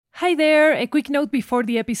Hi there, a quick note before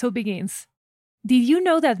the episode begins. Did you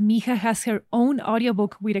know that Mija has her own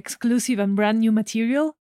audiobook with exclusive and brand new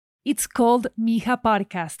material? It's called Mija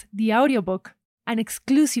Podcast, the audiobook, an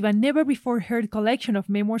exclusive and never-before-heard collection of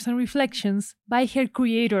memoirs and reflections by her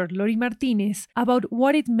creator, Lori Martinez, about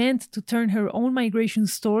what it meant to turn her own migration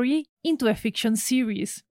story into a fiction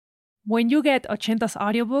series. When you get Ochentas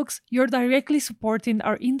audiobooks, you're directly supporting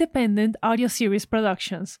our independent audio series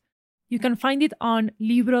productions. You can find it on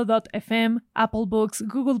Libro.fm, Apple Books,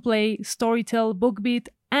 Google Play, Storytel, BookBeat,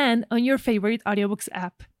 and on your favorite audiobooks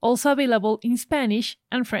app. Also available in Spanish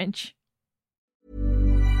and French.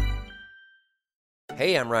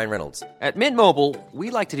 Hey, I'm Ryan Reynolds. At Mint Mobile, we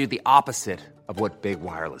like to do the opposite of what Big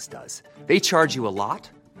Wireless does. They charge you a lot,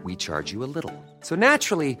 we charge you a little. So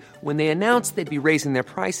naturally, when they announced they'd be raising their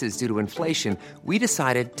prices due to inflation, we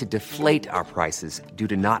decided to deflate our prices due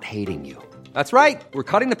to not hating you. That's right. We're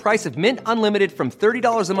cutting the price of Mint Unlimited from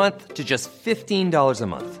 $30 a month to just $15 a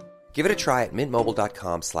month. Give it a try at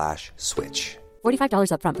mintmobile.com/switch.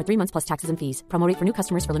 $45 up front for 3 months plus taxes and fees. Promo rate for new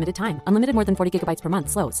customers for limited time. Unlimited more than 40 gigabytes per month.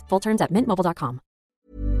 Slows full terms at mintmobile.com.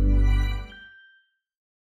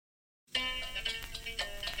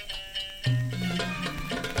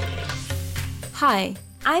 Hi,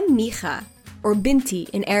 I'm Mija, or Binti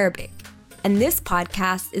in Arabic, and this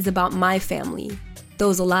podcast is about my family,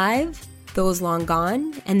 those alive, those long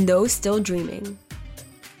gone, and those still dreaming.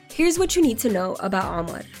 Here's what you need to know about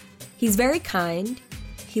Omar. He's very kind,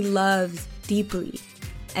 he loves deeply,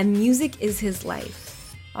 and music is his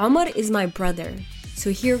life. Omar is my brother,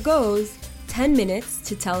 so here goes 10 minutes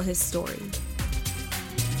to tell his story.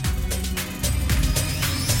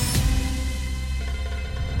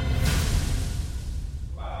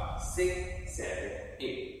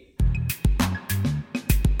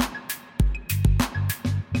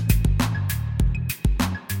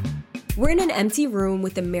 We're in an empty room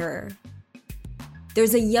with a mirror.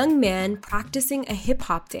 There's a young man practicing a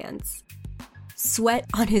hip-hop dance. Sweat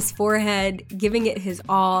on his forehead, giving it his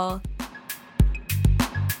all.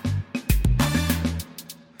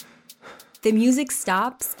 The music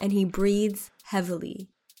stops and he breathes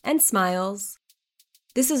heavily and smiles.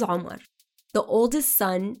 This is Omar, the oldest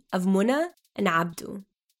son of Muna and Abdu.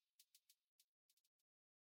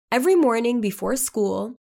 Every morning before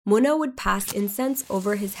school, Muna would pass incense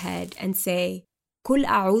over his head and say, "Kul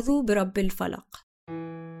a'udhu birabbil falaq."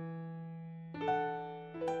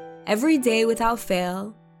 Every day without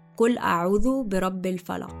fail, "Kul a'udhu birabbil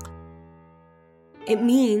falaq." It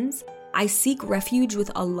means, I seek refuge with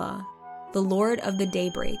Allah, the Lord of the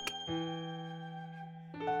daybreak.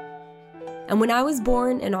 And when I was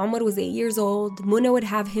born and Omar was 8 years old, Muna would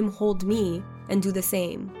have him hold me and do the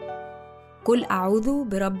same. "Kul a'udhu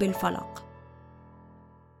birabbil falaq."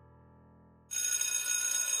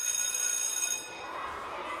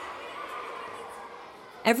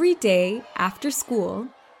 Every day, after school,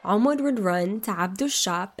 Omar would run to Abdu's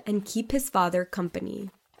shop and keep his father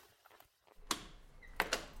company.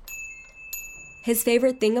 His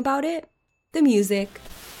favorite thing about it? The music.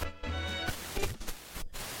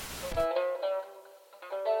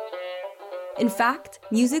 In fact,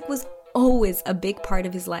 music was always a big part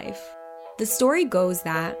of his life. The story goes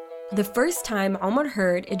that the first time Omar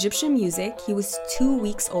heard Egyptian music, he was 2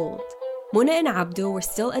 weeks old. Muna and Abdu were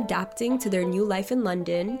still adapting to their new life in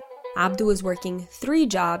London. Abdu was working 3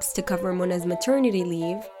 jobs to cover Muna's maternity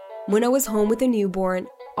leave. Muna was home with a newborn,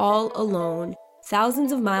 all alone,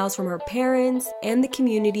 thousands of miles from her parents and the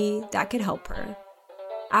community that could help her.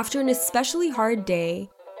 After an especially hard day,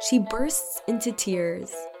 she bursts into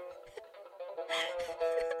tears.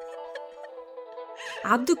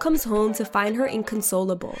 Abdu comes home to find her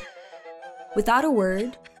inconsolable. Without a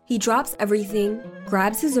word, he drops everything,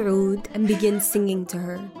 grabs his oud, and begins singing to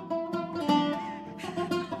her.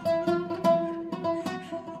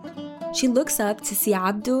 She looks up to see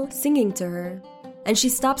Abdu singing to her, and she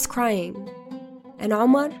stops crying. And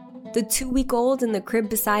Omar, the 2-week-old in the crib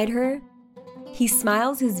beside her, he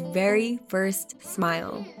smiles his very first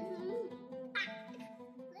smile.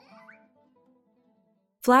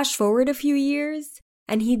 Flash forward a few years,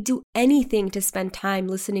 and he'd do anything to spend time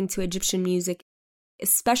listening to Egyptian music,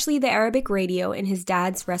 especially the Arabic radio in his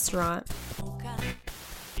dad's restaurant.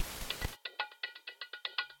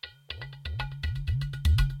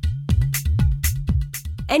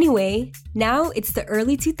 Anyway, now it's the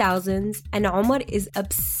early 2000s and Omar is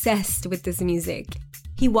obsessed with this music.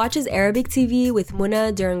 He watches Arabic TV with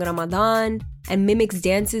Muna during Ramadan and mimics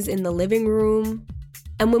dances in the living room.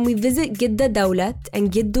 And when we visit Gidda Dawlat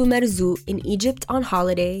and Giddu Marzouk in Egypt on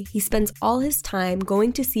holiday, he spends all his time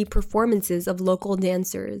going to see performances of local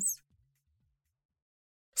dancers.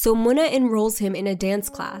 so Muna enrolls him in a dance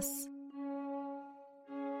class.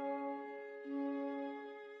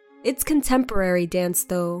 It's contemporary dance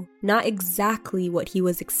though, not exactly what he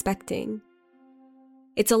was expecting.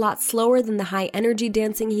 It's a lot slower than the high-energy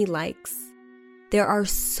dancing he likes. There are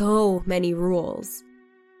so many rules.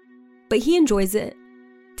 But he enjoys it.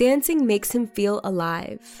 Dancing makes him feel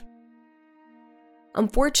alive.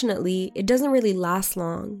 Unfortunately, it doesn't really last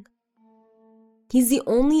long. He's the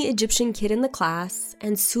only Egyptian kid in the class,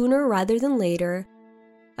 and sooner rather than later,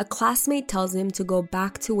 a classmate tells him to go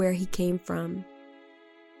back to where he came from.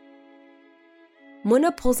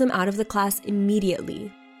 Muna pulls him out of the class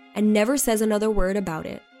immediately and never says another word about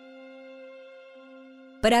it.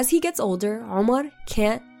 But as he gets older, Omar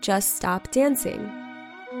can't just stop dancing.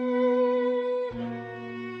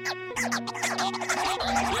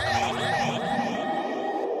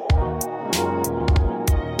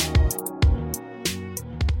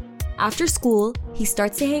 After school, he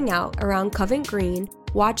starts to hang out around Covent Green,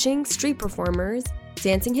 watching street performers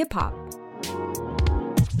dancing hip-hop.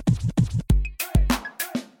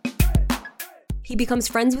 He becomes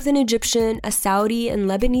friends with an Egyptian, a Saudi, and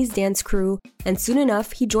Lebanese dance crew, and soon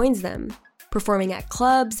enough, he joins them, performing at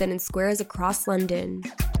clubs and in squares across London.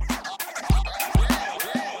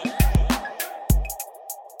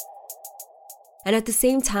 And at the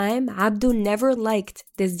same time, Abdu never liked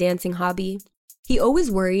this dancing hobby. He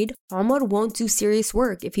always worried Omar won't do serious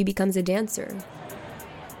work if he becomes a dancer.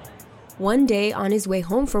 One day, on his way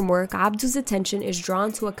home from work, Abdu's attention is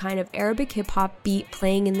drawn to a kind of Arabic hip-hop beat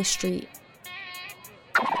playing in the street.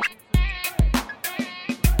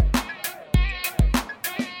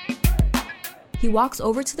 He walks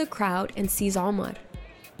over to the crowd and sees Omar,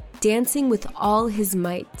 dancing with all his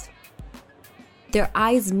might. Their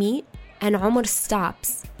eyes meet and Omar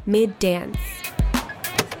stops mid-dance.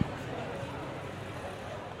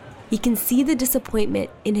 He can see the disappointment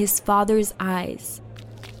in his father's eyes.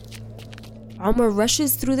 Omar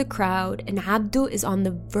rushes through the crowd and Abdu is on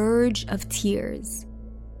the verge of tears.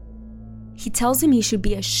 He tells him he should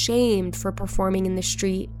be ashamed for performing in the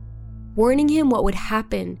street, warning him what would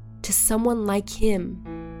happen to someone like him.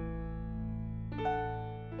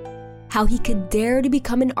 How he could dare to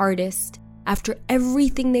become an artist after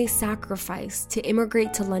everything they sacrificed to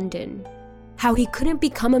immigrate to London. How he couldn't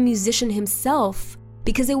become a musician himself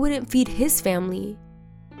because it wouldn't feed his family.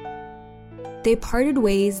 They parted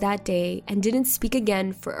ways that day and didn't speak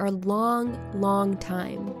again for a long, long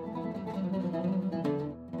time.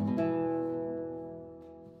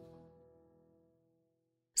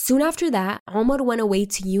 Soon after that, Omar went away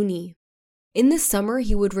to uni. In the summer,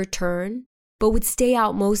 he would return, but would stay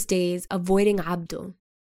out most days, avoiding Abdu.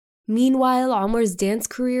 Meanwhile, Omar's dance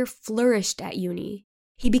career flourished at uni.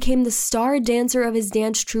 He became the star dancer of his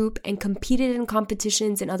dance troupe and competed in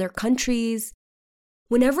competitions in other countries.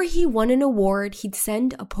 Whenever he won an award, he'd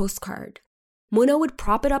send a postcard. Muna would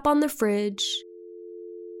prop it up on the fridge.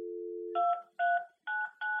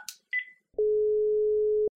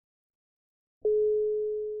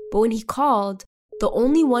 But when he called, the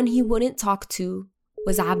only one he wouldn't talk to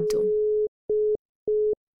was Abdu.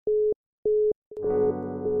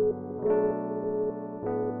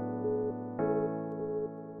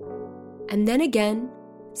 And then again,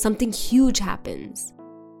 something huge happens.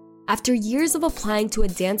 After years of applying to a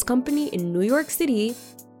dance company in New York City,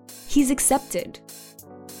 he's accepted.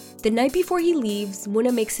 The night before he leaves,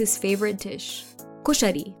 Muna makes his favorite dish,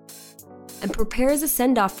 koshari, and prepares a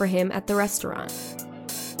send-off for him at the restaurant.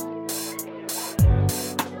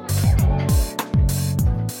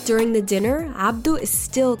 During the dinner, Abdu is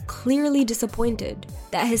still clearly disappointed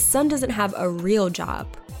that his son doesn't have a real job.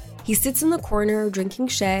 He sits in the corner drinking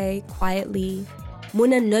shay quietly.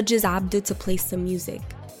 Muna nudges Abdu to play some music.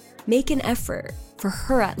 Make an effort, for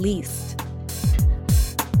her at least.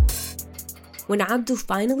 When Abdu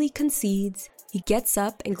finally concedes, he gets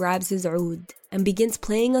up and grabs his oud and begins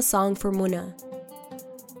playing a song for Muna.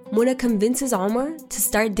 Muna convinces Omar to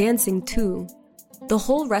start dancing too. The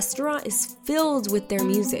whole restaurant is filled with their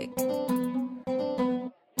music.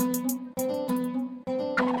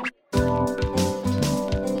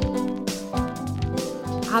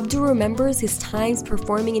 Abdu remembers his times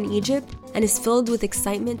performing in Egypt and is filled with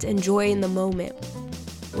excitement and joy in the moment.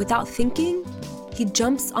 Without thinking, he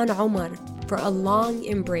jumps on Omar for a long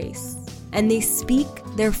embrace, and they speak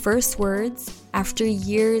their first words after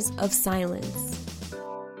years of silence.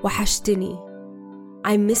 Wahashtini,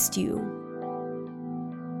 I missed you.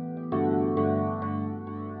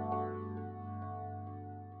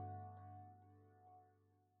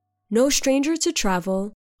 No stranger to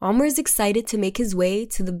travel, Omar is excited to make his way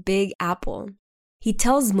to the Big Apple. He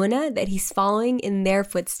tells Muna that he's following in their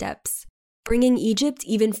footsteps, bringing Egypt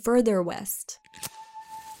even further west.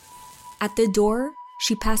 At the door,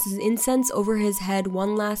 she passes incense over his head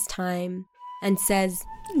one last time and says,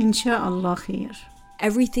 Inshallah khair.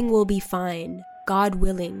 Everything will be fine, God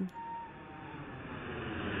willing.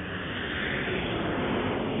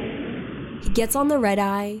 He gets on the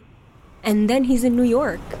red-eye, and then he's in New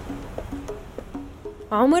York.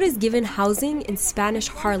 Omar is given housing in Spanish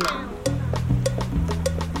Harlem.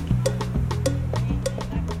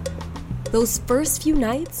 Those first few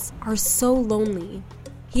nights are so lonely.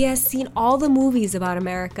 He has seen all the movies about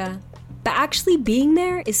America, but actually being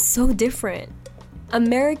there is so different.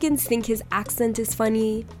 Americans think his accent is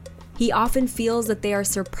funny. He often feels that they are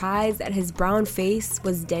surprised that his brown face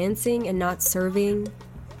was dancing and not serving.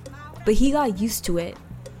 But he got used to it,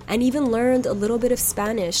 and even learned a little bit of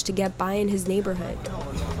Spanish to get by in his neighborhood.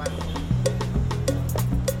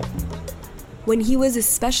 When he was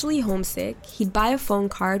especially homesick, he'd buy a phone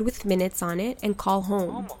card with minutes on it and call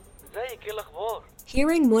home.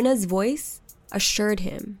 Hearing Muna's voice assured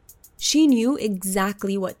him. She knew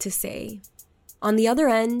exactly what to say. On the other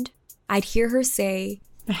end, I'd hear her say,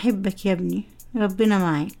 بحبك يا ابني. ربنا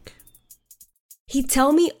معك. He'd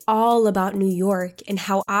tell me all about New York and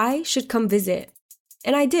how I should come visit.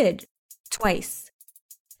 And I did, twice.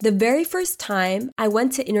 The very first time I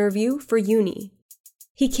went to interview for uni.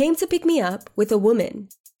 He came to pick me up with a woman,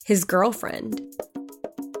 his girlfriend.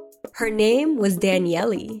 Her name was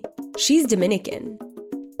Daniele. She's Dominican.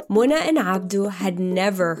 Muna and Abdu had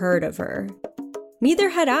never heard of her. Neither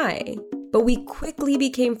had I, but we quickly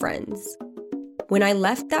became friends. When I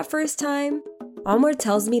left that first time, Omar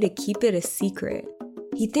tells me to keep it a secret.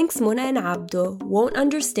 He thinks Muna and Abdu won't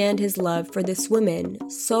understand his love for this woman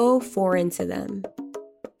so foreign to them.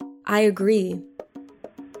 I agree,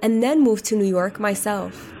 and then moved to New York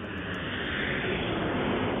myself.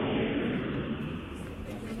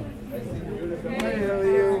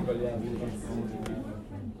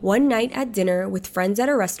 One night at dinner with friends at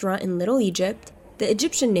a restaurant in Little Egypt, the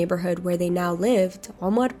Egyptian neighborhood where they now lived,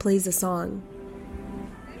 Omar plays a song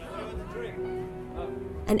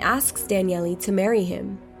and asks Daniele to marry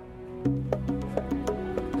him.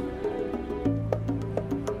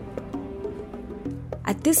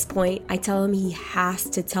 At this point, I tell him he has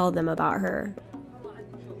to tell them about her.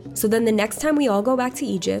 So then the next time we all go back to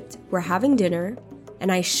Egypt, we're having dinner,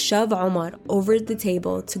 and I shove Omar over the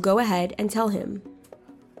table to go ahead and tell him.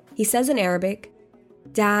 He says in Arabic,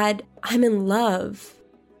 "Dad, I'm in love."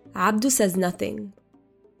 Abdu says nothing.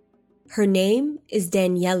 Her name is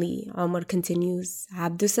Daniele, Omar continues.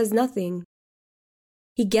 Abdu says nothing.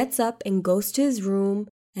 He gets up and goes to his room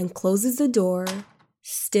and closes the door,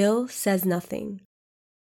 still says nothing.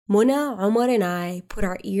 Muna, Omar, and I put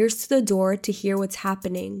our ears to the door to hear what's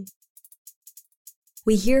happening.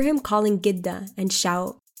 We hear him calling Gidda and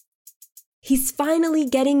shout, "He's finally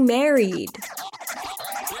getting married!"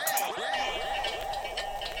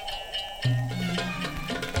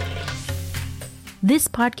 This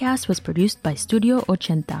podcast was produced by Studio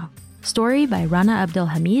Ochenta. Story by Rana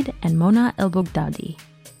Abdelhamid and Mona El-Boghdadi.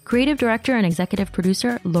 Creative Director and Executive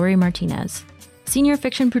Producer Lori Martinez. Senior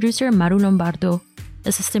Fiction Producer Maru Lombardo.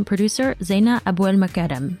 Assistant Producer Zeina Abuel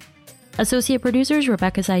Makarem. Associate Producers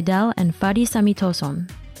Rebecca Seidel and Fadi Samitoson.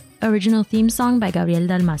 Original theme song by Gabriel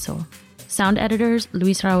Dalmaso. Sound editors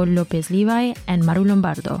Luis Raul Lopez Levi and Maru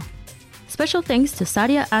Lombardo. Special thanks to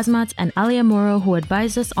Sadia Asmat and Alia Moro who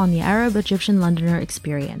advised us on the Arab-Egyptian Londoner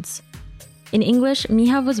experience. In English,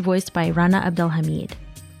 Miha was voiced by Rana Abdelhamid.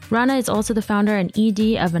 Rana is also the founder and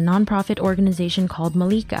ED of a nonprofit organization called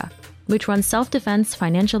Malika, which runs self-defense,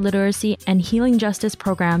 financial literacy, and healing justice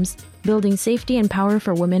programs, building safety and power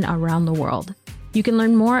for women around the world. You can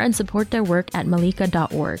learn more and support their work at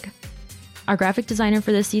malika.org. Our graphic designer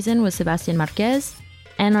for this season was Sebastian Marquez,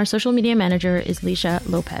 and our social media manager is Lisha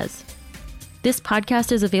Lopez. This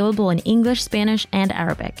podcast is available in English, Spanish, and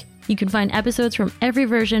Arabic. You can find episodes from every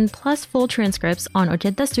version plus full transcripts on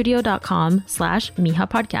ochentastudio.com/Miha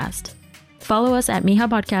Podcast. Follow us at Miha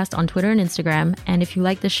Podcast on Twitter and Instagram, and if you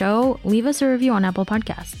like the show, leave us a review on Apple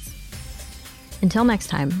Podcasts. Until next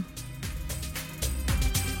time.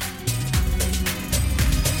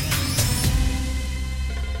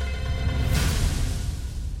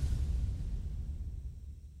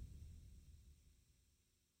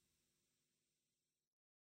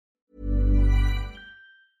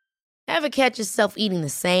 Ever catch yourself eating the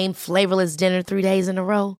same flavorless dinner 3 days in a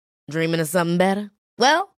row? Dreaming of something better?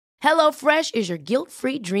 Well, HelloFresh is your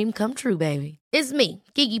guilt-free dream come true, baby. It's me,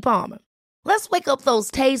 Keke Palmer. Let's wake up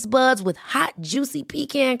those taste buds with hot, juicy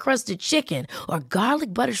pecan-crusted chicken or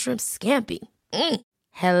garlic butter shrimp scampi.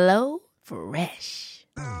 Hello Fresh.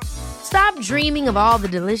 Stop dreaming of all the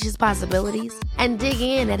delicious possibilities and dig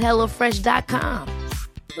in at HelloFresh.com.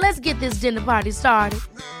 Let's get this dinner party started.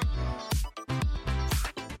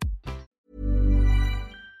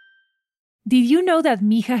 Did you know that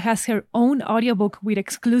Mija has her own audiobook with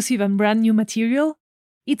exclusive and brand new material?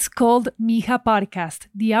 It's called Mija Podcast,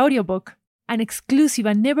 the audiobook, an exclusive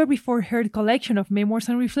and never-before-heard collection of memoirs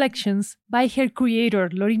and reflections by her creator,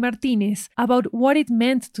 Lori Martinez, about what it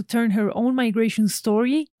meant to turn her own migration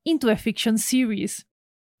story into a fiction series.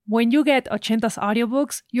 When you get Ochenta's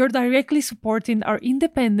audiobooks, you're directly supporting our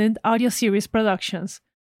independent audio series productions.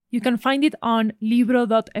 You can find it on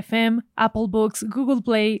Libro.fm, Apple Books, Google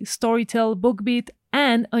Play, Storytel, BookBeat,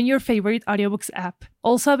 and on your favorite audiobooks app.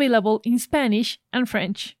 Also available in Spanish and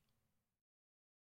French.